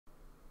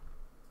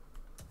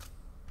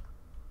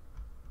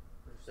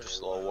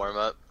Just a little warm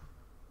up.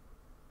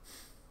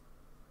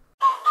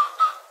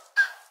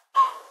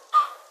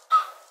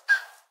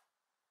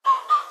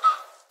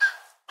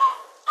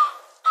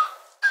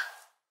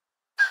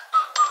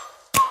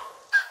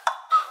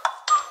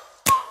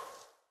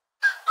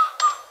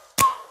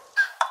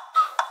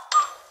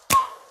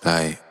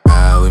 Like,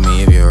 ride with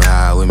me if you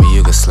ride with me,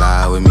 you can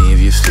slide with me if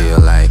you feel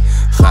like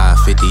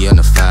 550 on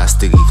the 5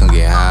 sticky, come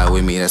get high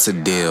with me, that's a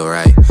deal,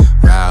 right?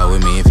 Ride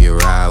with me if you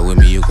ride with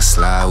me, you can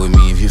slide with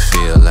me if you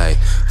feel like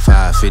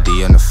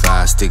 550 on the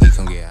 5 sticky,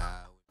 come get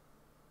high.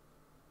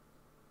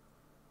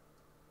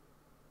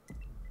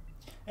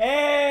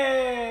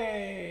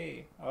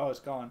 Hey! Oh,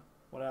 it's gone.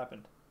 What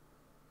happened?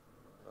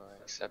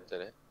 I accepted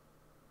it.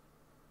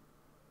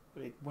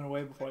 It went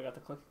away before I got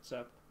to click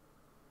accept.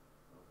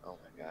 Oh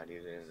my god,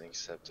 you didn't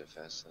accept it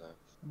fast enough.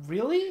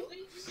 Really?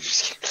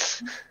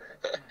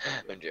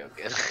 I'm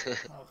joking.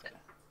 Okay.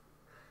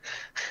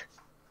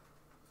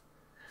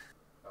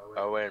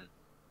 Owen.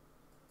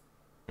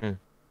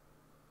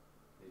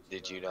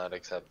 Did you not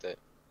accept it?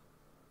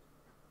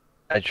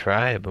 I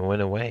tried, but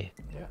went away.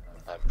 Yeah.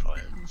 I'm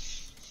playing.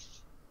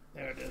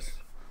 There it is.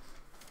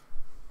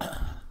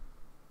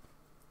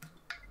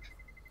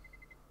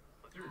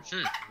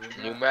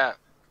 New map.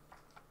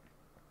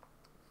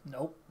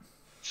 Nope.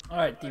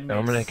 Alright, teammates.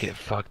 I'm gonna get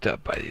fucked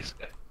up by these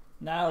guys.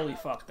 Now we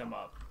fucked them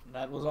up.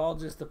 That was all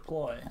just a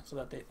ploy, so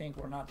that they think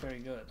we're not very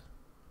good.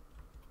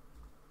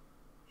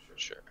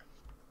 Sure.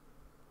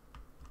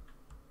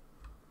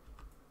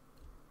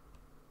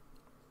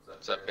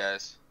 What's up,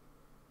 guys?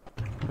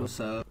 What's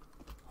up?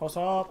 What's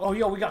up? Oh,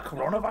 yo, we got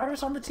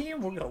coronavirus on the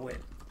team? We're gonna win.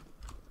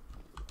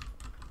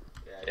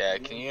 Yeah,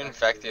 can you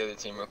infect the other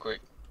team real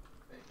quick?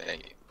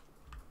 Thank you.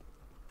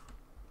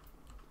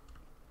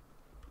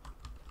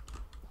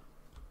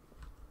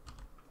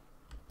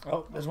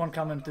 Oh, there's one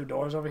coming through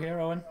doors over here,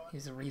 Owen.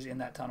 He's in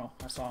that tunnel.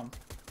 I saw him.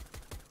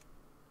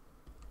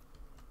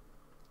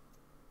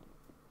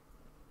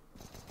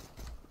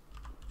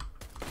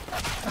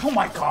 Oh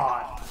my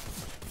god!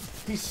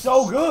 He's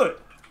so good!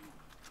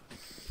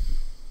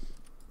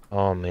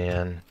 Oh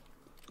man.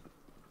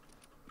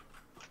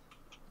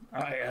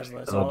 Alright, guys,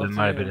 let's Well, all it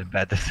might have been a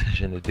bad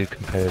decision to do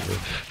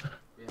competitive.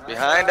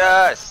 Behind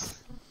us!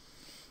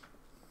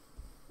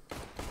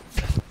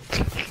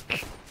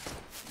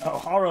 Oh,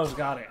 Haro's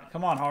got it.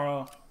 Come on,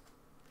 Haro.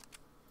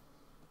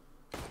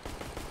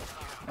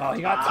 Oh,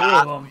 he got two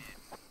of them.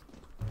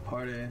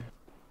 Party.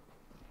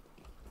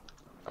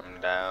 I'm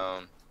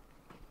down.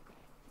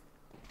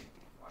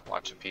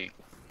 Watch a peek.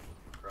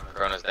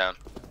 Corona's down.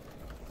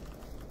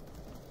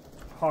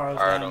 Haro's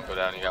Alright, down. don't go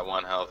down. You got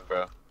 1 health,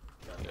 bro.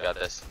 You got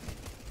this.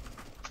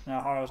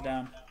 Now Haro's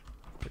down.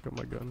 Pick up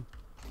my gun.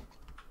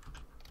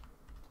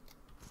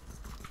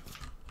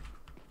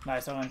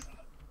 Nice, Owen.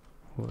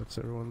 Well, that's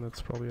everyone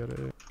that's probably at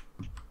A.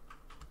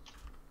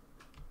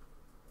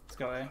 Let's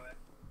go, eh?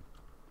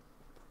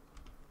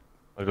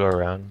 I'll go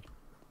around.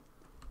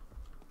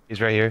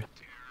 He's right here.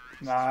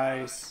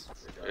 Nice.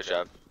 Good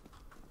job.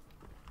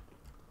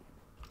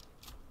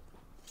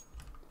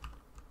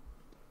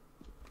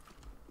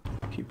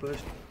 Keep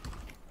pushing.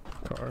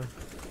 Car.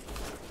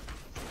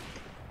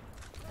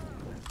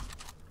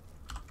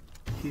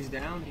 He's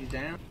down, he's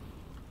down.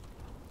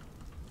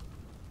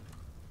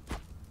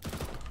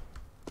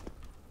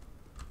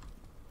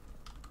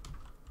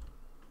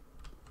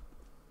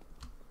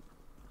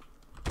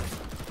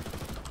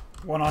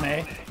 One on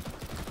A.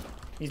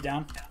 He's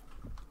down.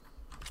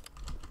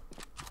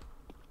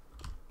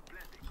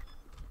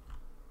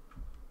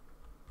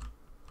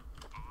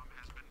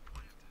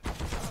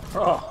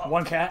 Oh,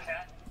 one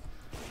cat.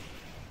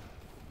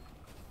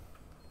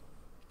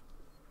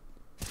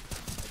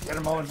 Get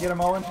him, Owen. Get him,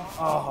 Owen.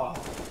 Oh.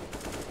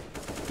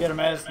 Get him,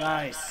 Ez.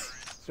 Nice.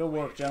 Good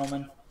work,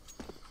 gentlemen.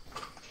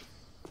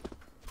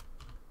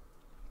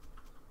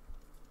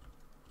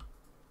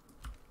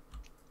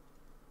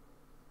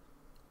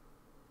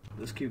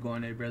 Let's keep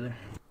going, eh, brother.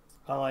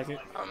 I like it.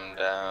 I'm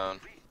down.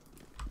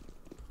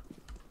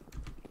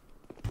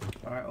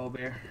 Alright,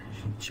 Obear.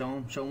 Show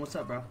him what's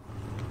up, bro.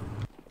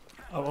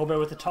 Oh, Obear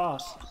with the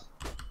toss.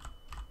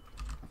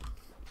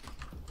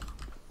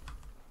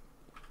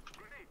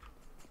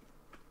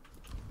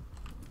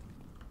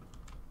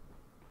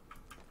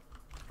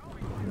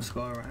 Let's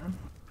go around.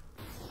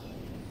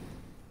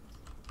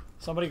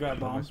 Somebody grab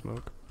Got my bomb.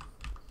 smoke.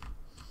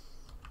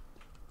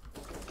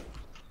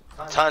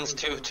 Tons,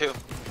 two.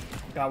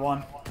 Got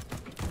one.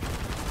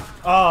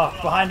 Oh,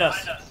 behind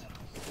us.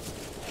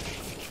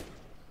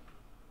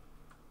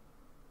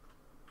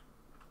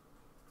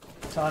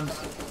 Tons.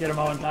 Get him,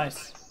 Owen.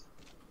 Nice.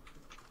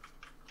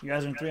 You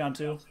guys are in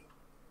 3-on-2.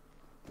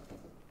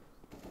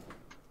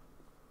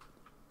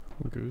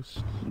 Goose.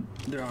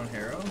 They're on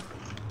Hero.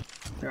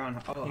 They're on.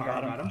 Oh, You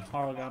got him.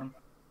 Harlow got him.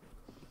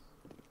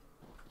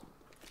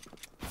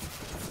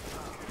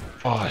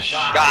 Oh shit.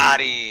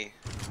 Gotti!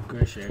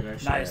 Good shit, good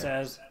shit. Nice,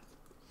 Ez.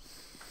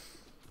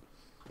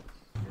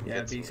 Yeah,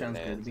 Get B some sounds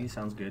good. grenades. B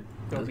sounds good.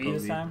 Go Let's B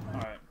this time?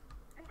 Alright.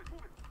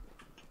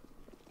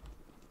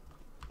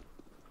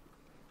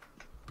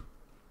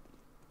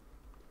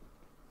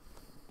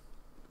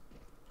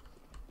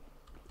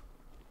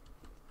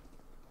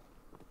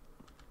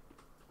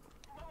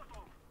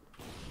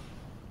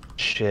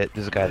 shit.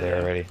 There's a guy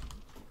there already.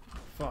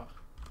 Fuck.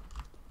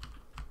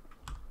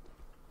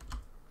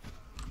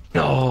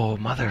 No,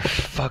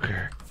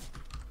 motherfucker.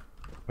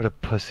 What a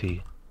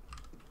pussy.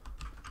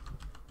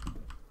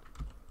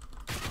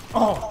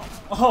 Oh!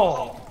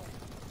 Oh!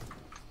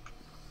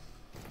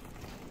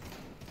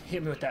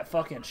 Hit me with that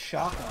fucking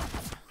shotgun.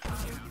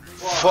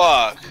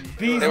 Fuck!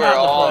 B's They were not the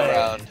all play.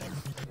 around.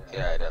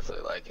 Yeah, I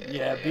definitely like it.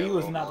 Yeah, B a was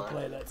little not more. the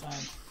play that time.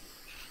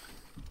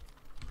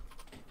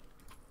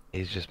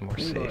 He's just more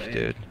We can go safe, A.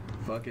 dude.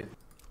 Fuck it.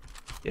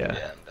 Yeah.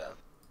 Yeah, I'm down.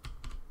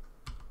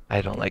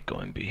 I don't like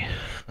going B.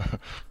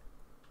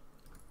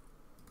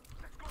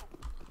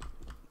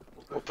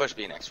 We'll push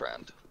B next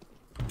round.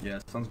 Yeah,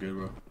 sounds good,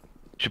 bro.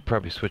 Should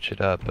probably switch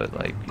it up, but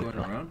like, you Going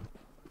know. around.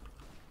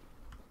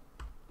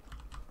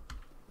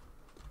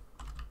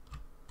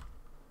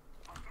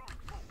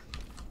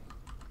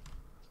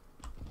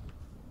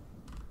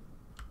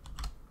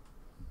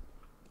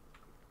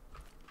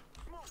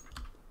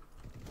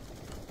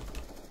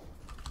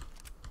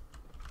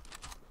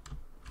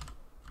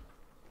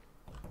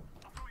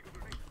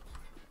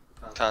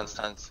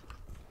 Tons.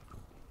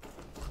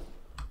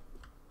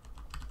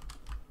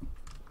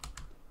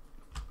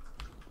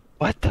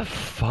 What the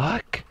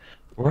fuck?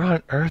 Where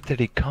on earth did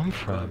he come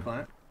from?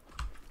 Plant.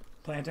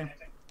 Planting.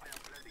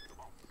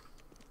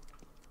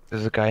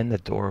 There's a guy in the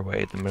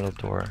doorway, the middle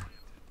door.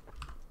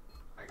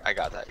 I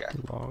got that guy.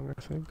 Long,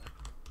 I think.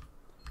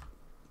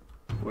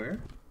 Where?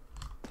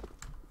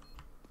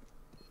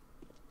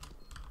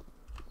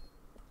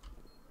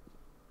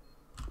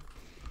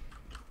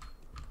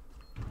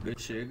 Good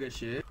shit, good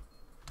shit.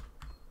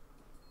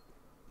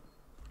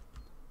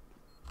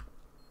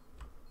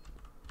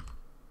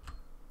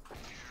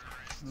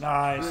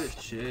 Nice.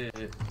 Good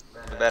shit.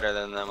 Better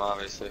than them,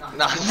 obviously.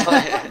 Not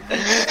playing.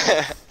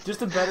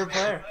 Just a better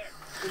player.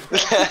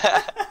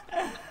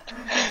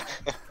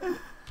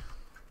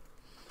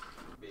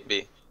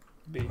 B.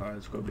 B. Alright,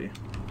 let's go B.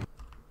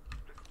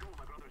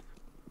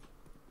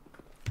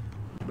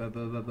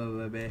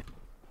 B.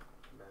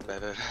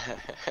 Better.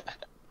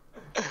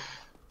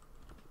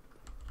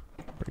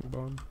 Bring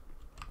bomb.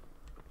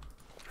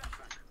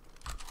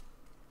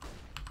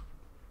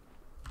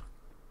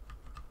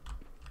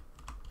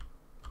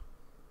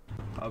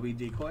 I'll be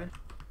decoy.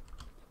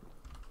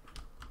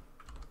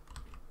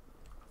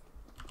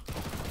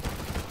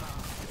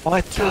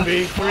 What the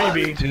 2B, fuck,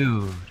 3B.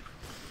 dude?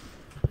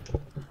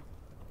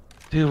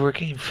 Dude, we're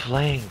getting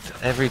flanked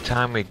every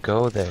time we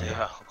go there.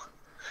 Yo.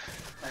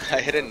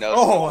 I didn't know.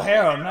 Oh,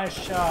 Harrow, nice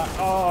shot.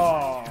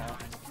 Oh.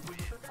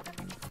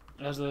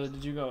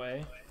 Did you go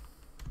A?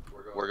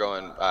 We're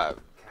going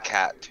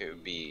cat to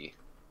B.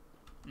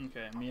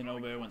 Okay, me and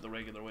Obear went the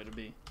regular way to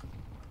B.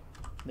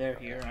 They're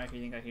here. I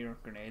think I hear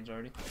grenades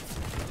already.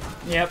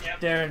 Yep,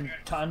 they're in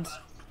tons.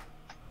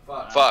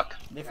 Fuck.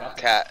 They fuck.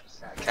 Cat.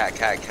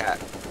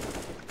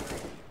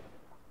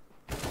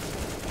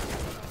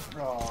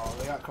 Oh,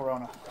 they got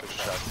Corona.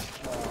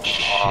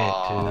 Shit,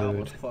 That dude.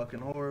 was fucking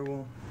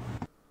horrible.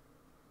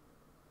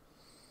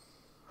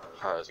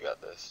 Hara's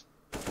got this.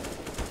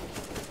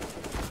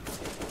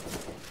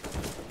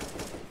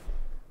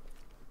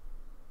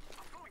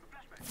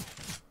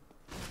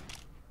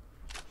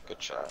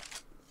 Good shot.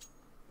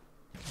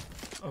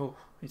 Oh,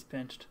 he's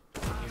pinched.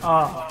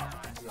 Oh.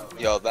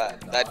 Yo,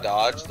 that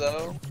dodge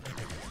though.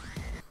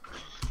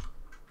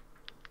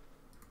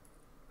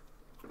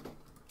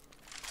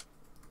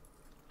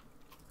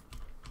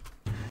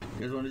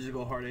 You guys want to just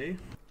go hard A?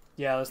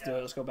 Yeah, let's do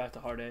it. Let's go back to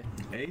hard A.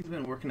 A's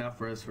been working out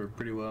for us for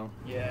pretty well.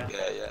 Yeah.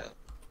 Yeah.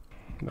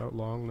 No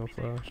long, no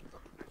flash.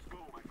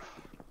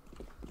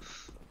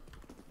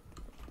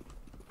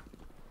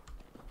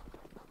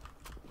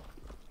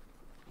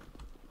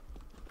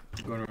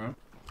 Going around.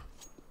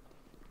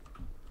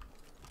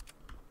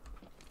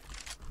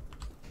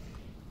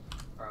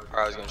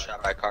 I was gonna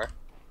shot by car.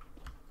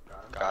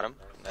 Got him.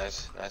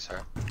 Nice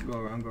her. Go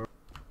around, go around.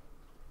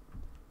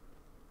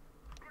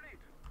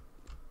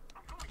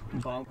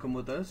 Bomb come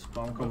with us.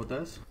 Bomb come with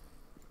us.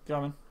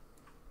 Coming.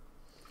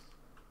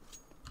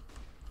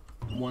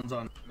 One's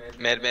on.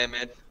 Mid.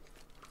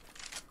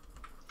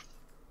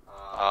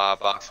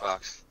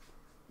 Box.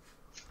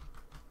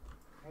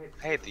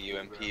 I hate the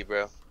UMP,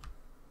 bro.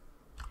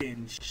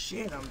 And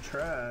shit, I'm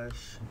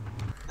trash.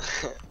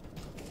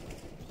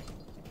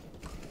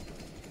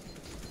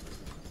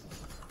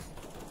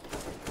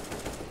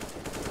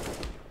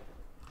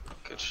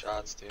 Good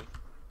shots, dude.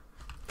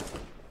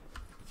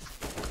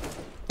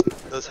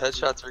 Those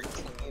headshots are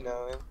clean, you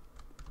know,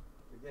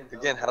 man.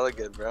 Again, hella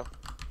good, bro.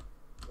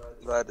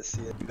 Glad to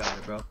see it. You got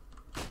it, bro.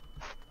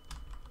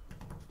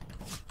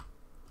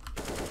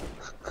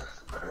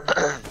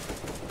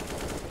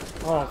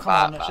 Oh, come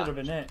on. That should have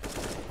been it.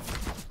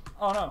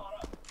 Oh, no.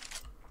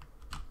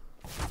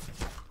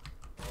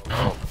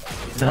 No.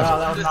 Wow,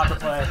 that was not the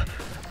play.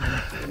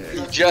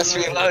 You just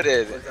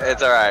reloaded.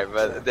 It's alright,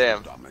 but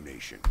damn.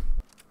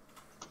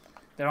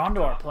 They're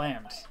onto our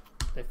plans.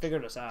 They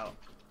figured us out.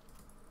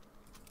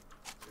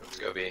 Let's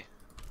go B.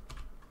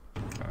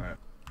 Alright.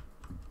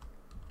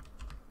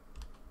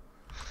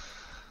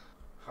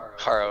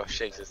 Haro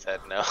shakes his head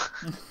no.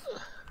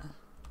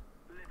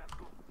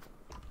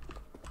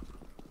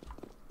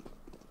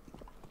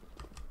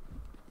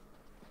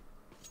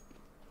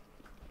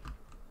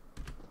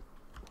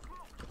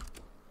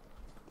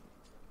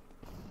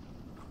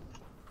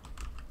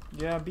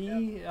 Yeah, B,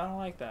 I don't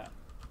like that.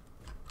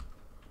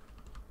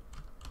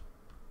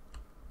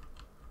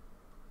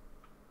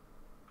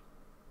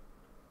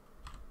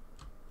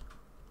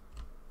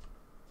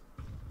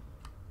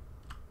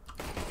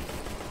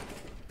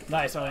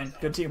 Nice, Owen.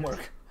 Good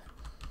teamwork.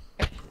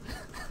 I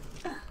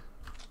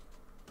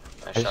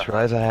just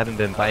realized I hadn't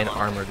been buying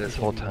armor this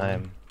whole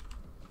time.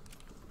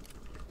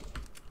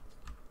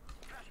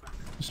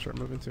 Just start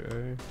moving to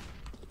A.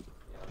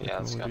 Yeah,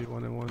 let's Only go. be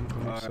 1 and 1 on each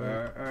Alright, side.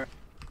 alright.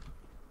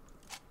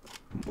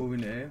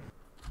 Moving to A.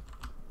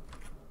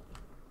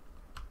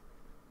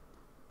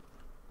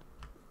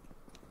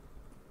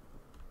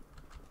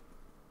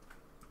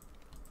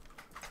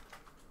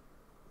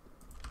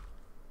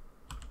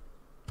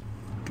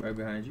 Right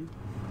behind you.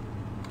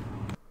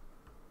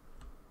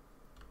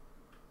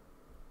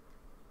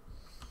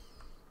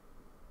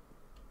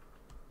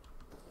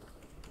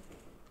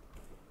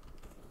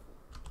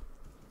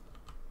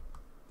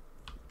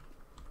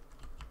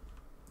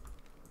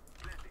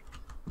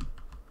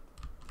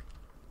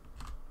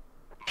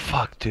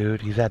 Fuck,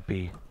 dude, he's at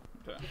B.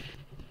 Okay.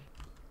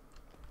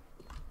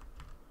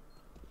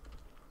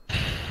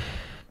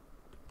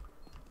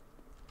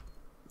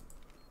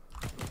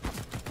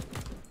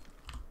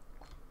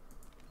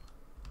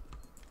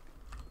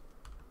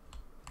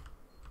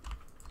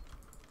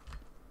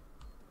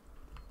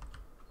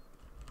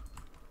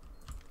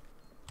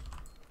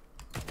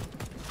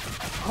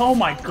 Oh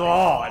my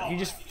god, he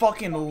just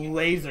fucking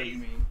lasered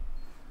me.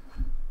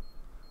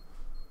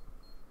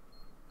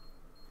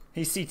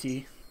 He's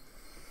CT.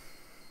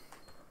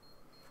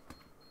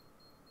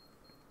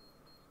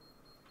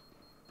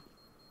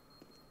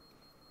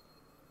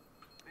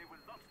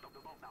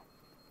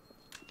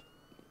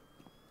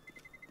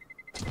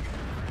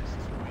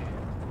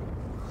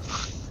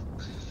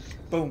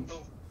 Boom.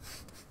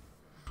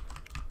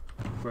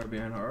 Right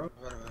behind Haro.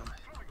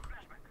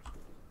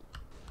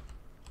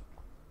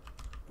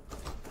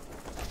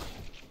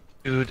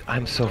 Dude,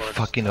 I'm so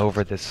fucking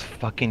over this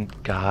fucking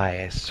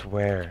guy, I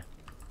swear.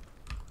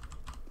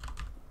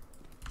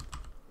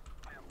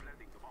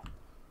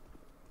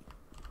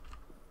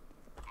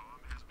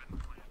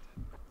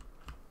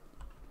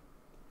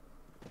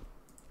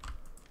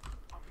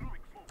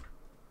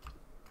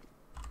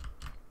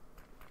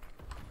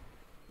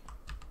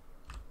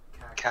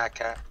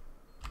 Cat.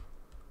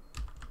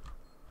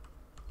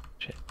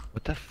 Shit,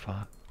 what the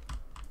fuck?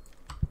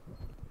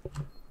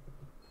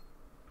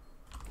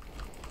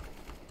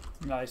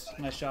 Nice,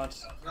 nice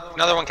shots.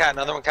 Another one cat.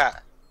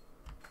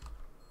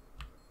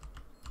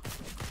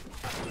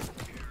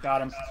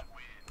 Got him.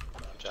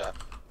 Good job.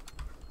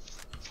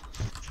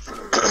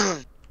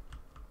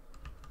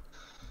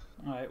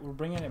 Alright, we're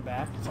bringing it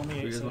back. It's only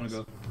Where 8 you guys wanna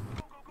seconds.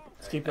 go?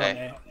 Let's keep going,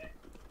 Hey. A.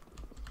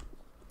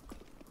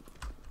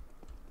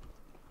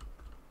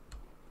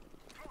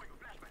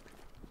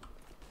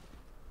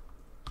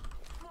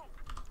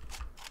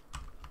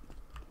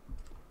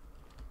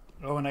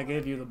 Oh, and I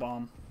gave you the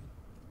bomb.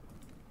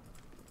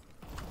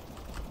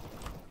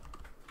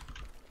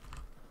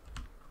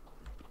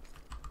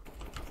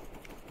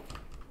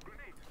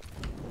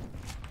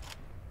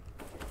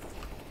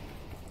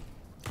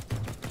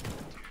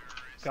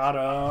 Got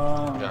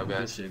him. Good job, Good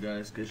guys. shit,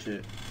 guys. Good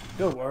shit.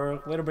 Good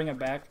work. Way to bring it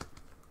back.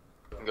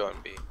 I'm going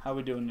B. How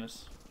we doing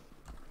this?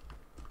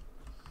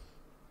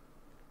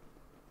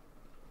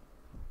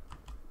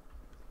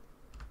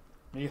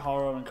 Me,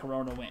 Haro, and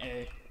Corona went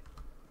A.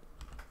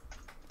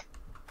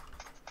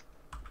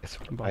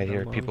 I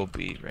hear people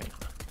B right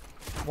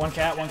now. One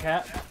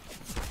cat.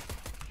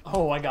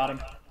 Oh, I got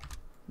him.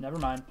 Never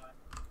mind.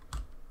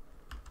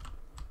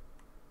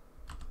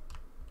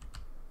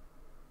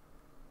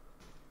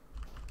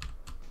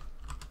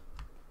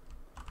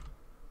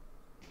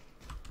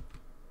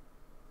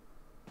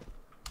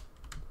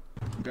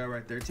 Guy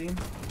right there, team.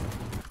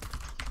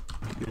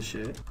 Good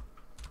shit.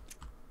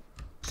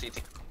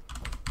 CT.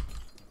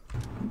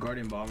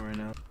 Guardian bomb right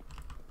now.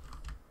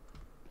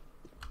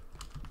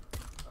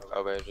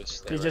 Oh, babe, just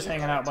stay He's just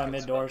ready. hanging out by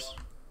mid doors.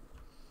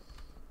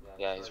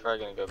 Yeah, he's probably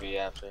gonna go B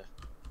after.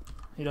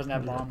 He doesn't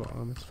have Yeah, bomb.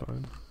 bomb, it's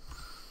fine.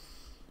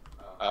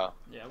 Oh,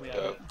 Yeah, we have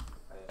dope. it.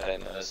 I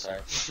didn't know.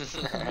 Sorry.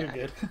 You're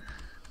good.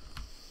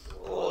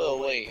 A little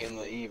late in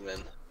the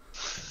evening.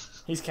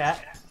 He's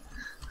cat.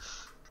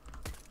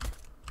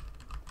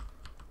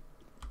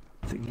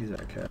 I think he's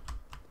that cat.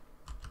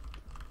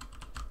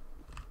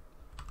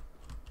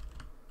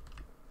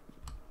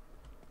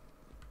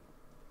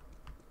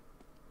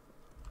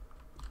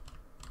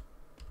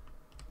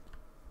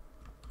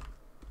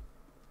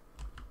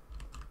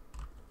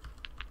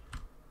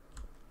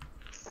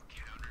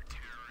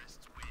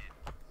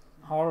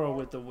 Haro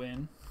with the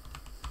win.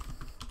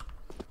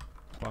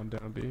 Bomb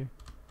down B.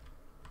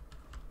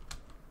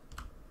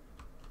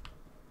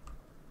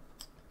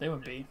 They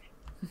went B.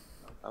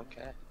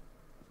 Okay.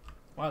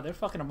 Wow, they're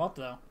fucking him up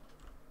though.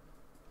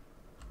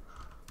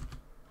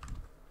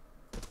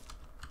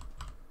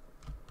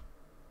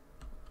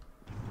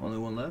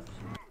 Only one left.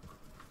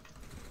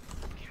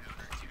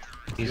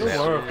 Good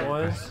work,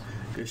 boys.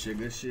 Good shit,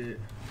 good shit.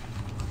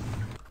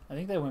 I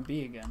think they went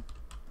B again.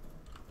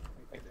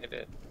 I think they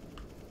did.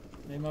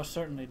 They most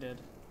certainly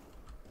did.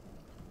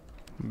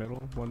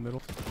 Middle, one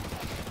middle.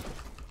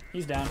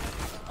 He's down.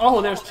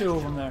 Oh, there's two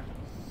of them there.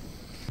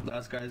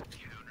 Last guy.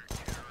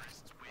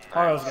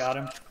 Haro's got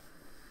him.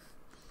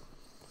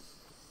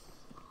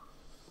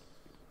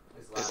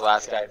 Is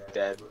last guy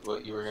dead?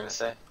 What you were gonna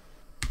say?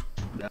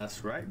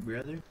 That's right,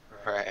 brother.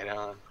 Right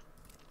on.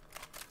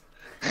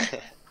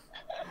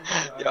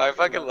 Yo, I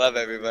fucking love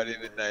everybody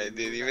tonight,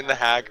 dude. Even the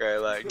hacker I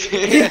liked.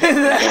 He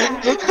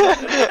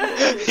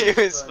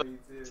was funny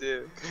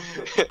too.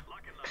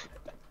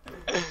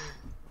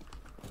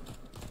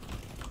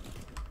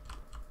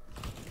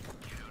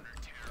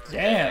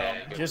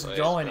 Damn, good just plays,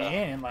 going bro.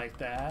 in like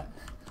that.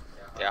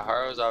 Yeah,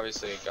 Haro's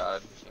obviously a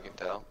god, you can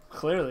tell.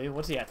 Clearly,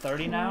 what's he at,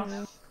 30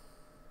 now?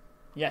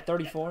 Yeah,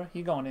 34.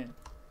 He going in.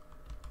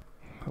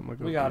 I'm gonna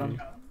go We got B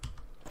him.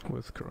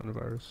 with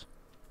coronavirus.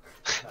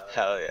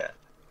 Hell yeah.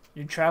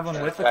 You're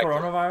traveling with the Back-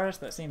 coronavirus?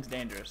 That seems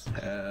dangerous.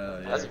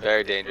 Hell yeah. That's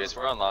very dangerous.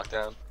 We're on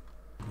lockdown.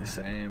 The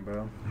same,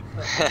 bro.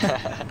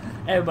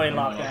 Everybody Lockdown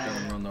locked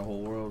down. run the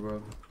whole world,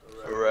 bro.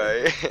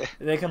 Right.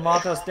 They can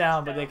lock us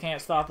down, but they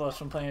can't stop us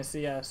from playing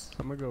CS.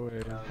 I'm gonna go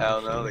A.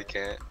 Hell no, they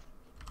can't.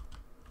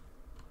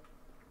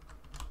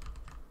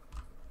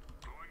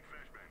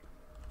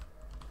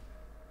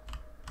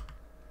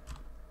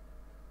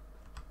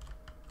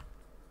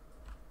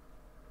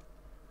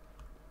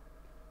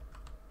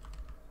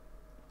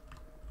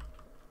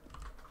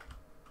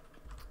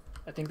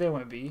 I think they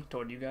went B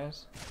toward you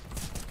guys.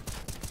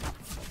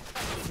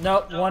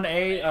 Nope,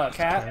 1A,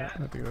 cat.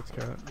 I think that's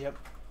cat. Yep.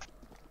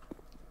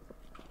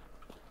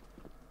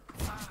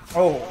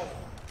 Oh.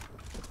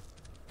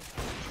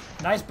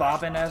 Nice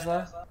bopping,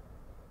 Ezla.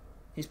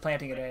 He's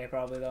planting at A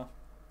probably though.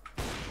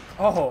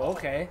 Oh,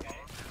 okay.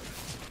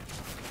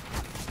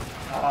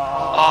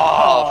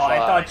 Oh, I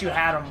thought you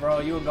had him, bro.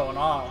 You were going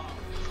off.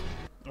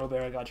 Oh,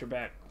 there, I got your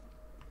back.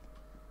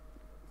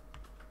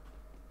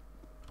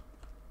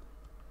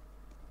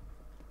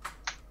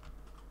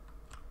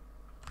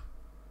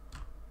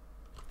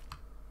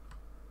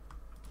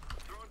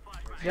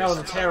 That was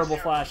a terrible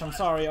flash. I'm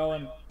sorry,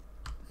 Owen.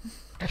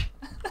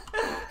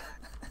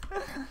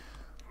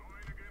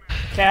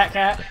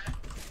 Cat.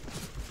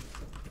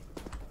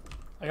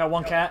 I got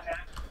one cat.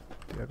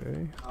 Get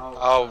A.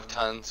 Oh,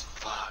 tons.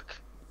 Fuck.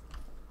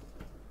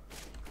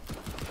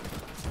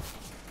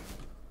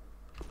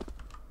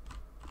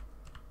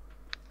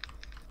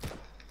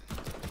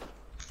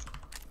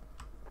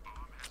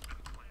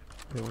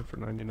 They went for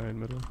 99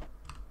 middle.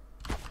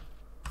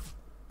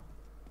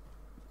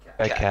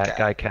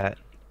 Guy cat.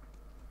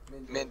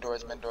 Mid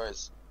doors.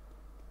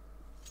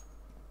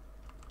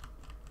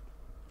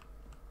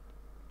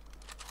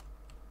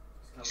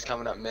 He's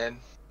coming up mid.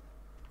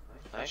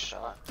 Nice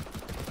shot.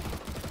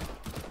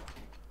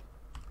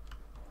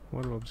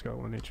 One of them's got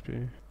 1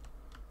 HP.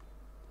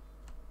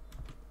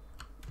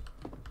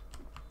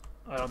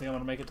 I don't think I'm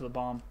gonna make it to the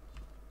bomb.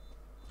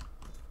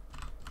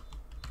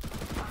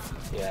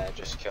 Yeah,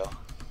 just kill.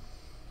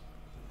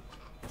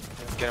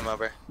 Get him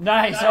over.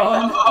 Nice,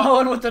 Owen.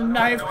 Owen with the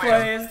knife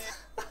plays.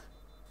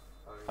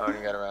 Oh, and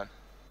you got around.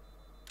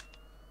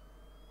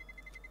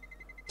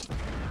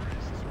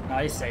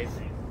 Nice save.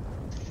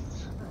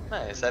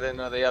 Nice. I didn't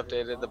know they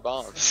updated the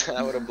bombs.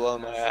 I would have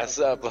blown my ass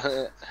up.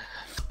 Great.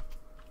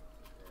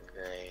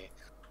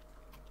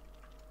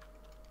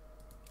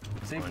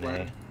 Same One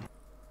play.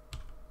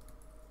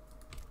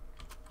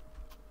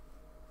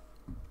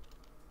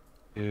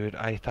 A. Dude,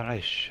 I thought I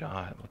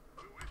shot.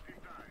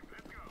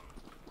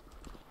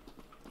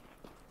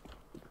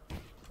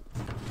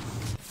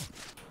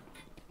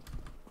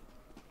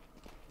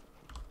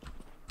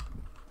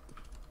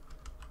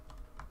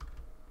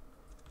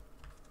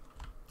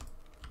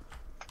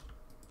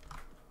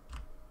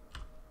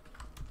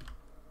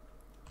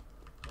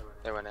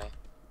 They went A.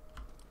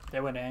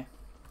 They went A.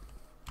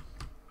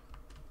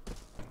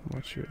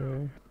 Watch your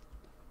A.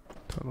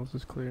 Tunnels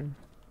is clear.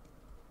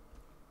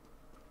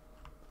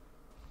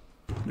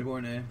 They're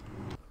going A.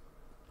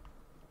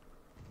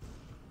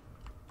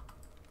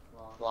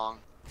 Long.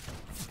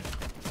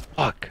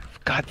 Fuck.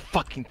 God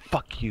fucking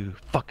fuck you.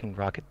 Fucking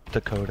Rocket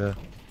Dakota.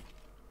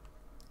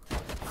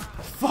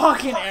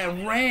 Fucking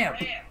a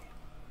ramp. It.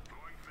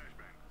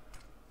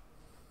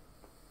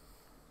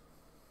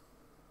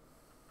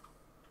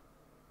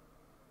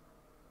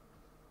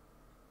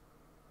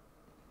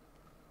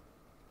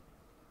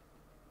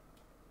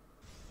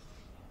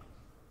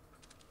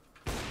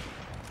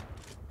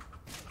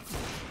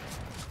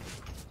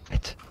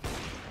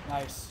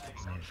 Nice.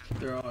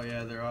 They're all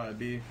at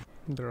B.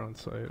 They're on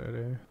site at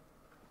A.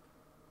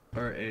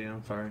 Or A,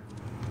 I'm sorry.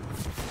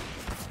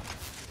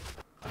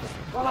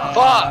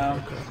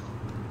 Fuck!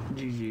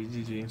 GG.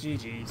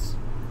 GG's.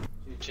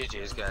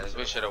 GG's, guys.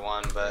 We should have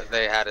won, but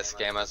they had to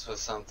scam us with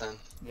something.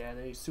 Yeah,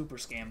 they super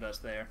scammed us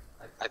there.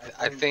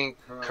 I think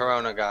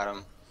Corona got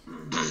him.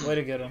 Way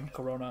to get him,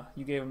 Corona.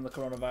 You gave him the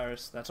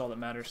coronavirus. That's all that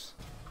matters.